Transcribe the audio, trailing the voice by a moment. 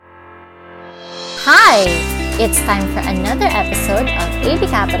Hi! It's time for another episode of AB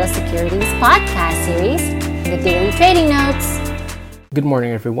Capital Securities podcast series, The Daily Trading Notes. Good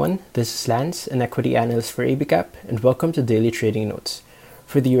morning, everyone. This is Lance, an equity analyst for AB Cap, and welcome to Daily Trading Notes.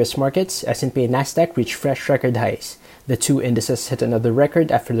 For the U.S. markets, S&P and Nasdaq reached fresh record highs. The two indices hit another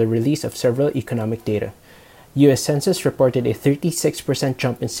record after the release of several economic data. U.S. Census reported a 36%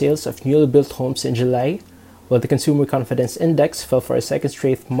 jump in sales of newly built homes in July, while the Consumer Confidence Index fell for a second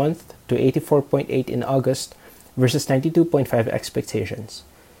straight month to 84.8 in August versus 92.5 expectations.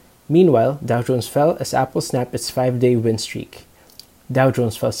 Meanwhile, Dow Jones fell as Apple snapped its 5-day win streak. Dow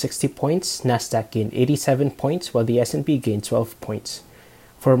Jones fell 60 points, Nasdaq gained 87 points, while the S&P gained 12 points.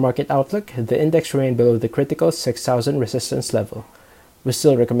 For market outlook, the index remained below the critical 6,000 resistance level. We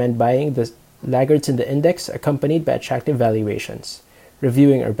still recommend buying the laggards in the index accompanied by attractive valuations.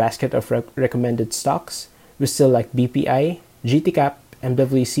 Reviewing our basket of recommended stocks, we still like BPI, GTCAP,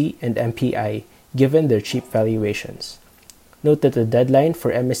 MWC, and MPI, given their cheap valuations. Note that the deadline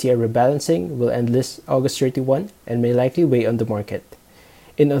for MSCI rebalancing will end this August 31 and may likely weigh on the market.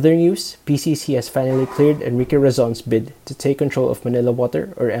 In other news, PCC has finally cleared Enrique Razon's bid to take control of Manila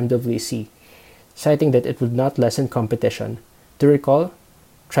Water, or MWC, citing that it would not lessen competition. To recall,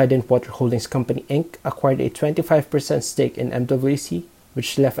 Trident Water Holdings Company Inc. acquired a 25% stake in MWC,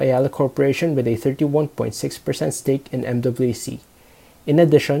 which left Ayala Corporation with a 31.6% stake in MWC. In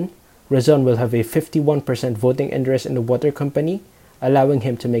addition, Razon will have a 51% voting interest in the water company, allowing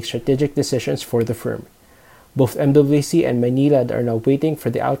him to make strategic decisions for the firm. Both MWC and Maynilad are now waiting for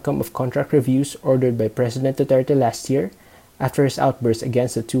the outcome of contract reviews ordered by President Duterte last year after his outburst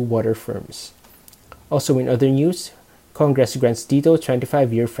against the two water firms. Also in other news, Congress grants Dito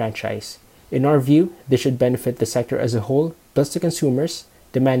 25-year franchise. In our view, this should benefit the sector as a whole, plus the consumers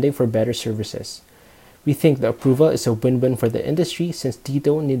demanding for better services. We think the approval is a win-win for the industry since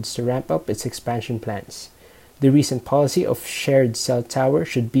Dito needs to ramp up its expansion plans. The recent policy of shared cell tower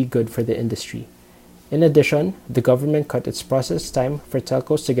should be good for the industry. In addition, the government cut its process time for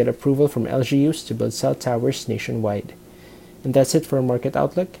telcos to get approval from LGUs to build cell towers nationwide. And that's it for our market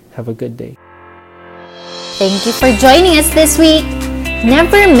outlook. Have a good day. Thank you for joining us this week.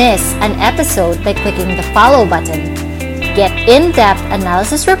 Never miss an episode by clicking the follow button. Get in-depth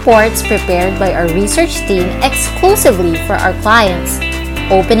analysis reports prepared by our research team exclusively for our clients.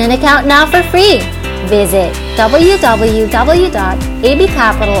 Open an account now for free. Visit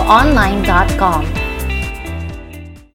www.abcapitalonline.com.